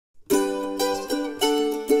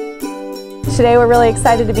Today we're really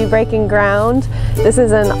excited to be breaking ground. This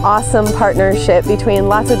is an awesome partnership between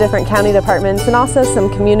lots of different county departments and also some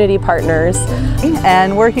community partners.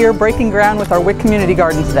 And we're here breaking ground with our WIC Community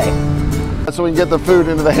Garden today. So we can get the food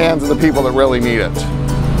into the hands of the people that really need it.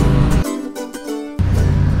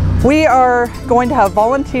 We are going to have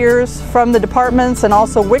volunteers from the departments and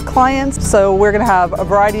also WIC clients. So we're going to have a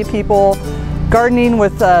variety of people gardening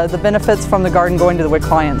with the benefits from the garden going to the WIC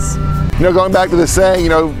clients. You know, going back to the saying,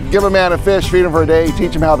 give a man a fish, feed him for a day,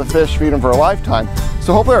 teach him how to fish, feed him for a lifetime.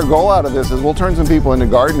 So hopefully our goal out of this is we'll turn some people into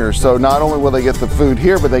gardeners. So not only will they get the food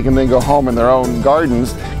here, but they can then go home in their own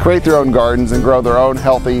gardens, create their own gardens, and grow their own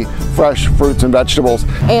healthy, fresh fruits and vegetables.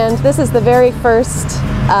 And this is the very first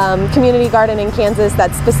community garden in Kansas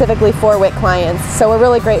that's specifically for WIC clients. So we're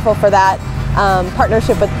really grateful for that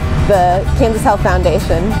partnership with the Kansas Health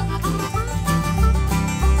Foundation.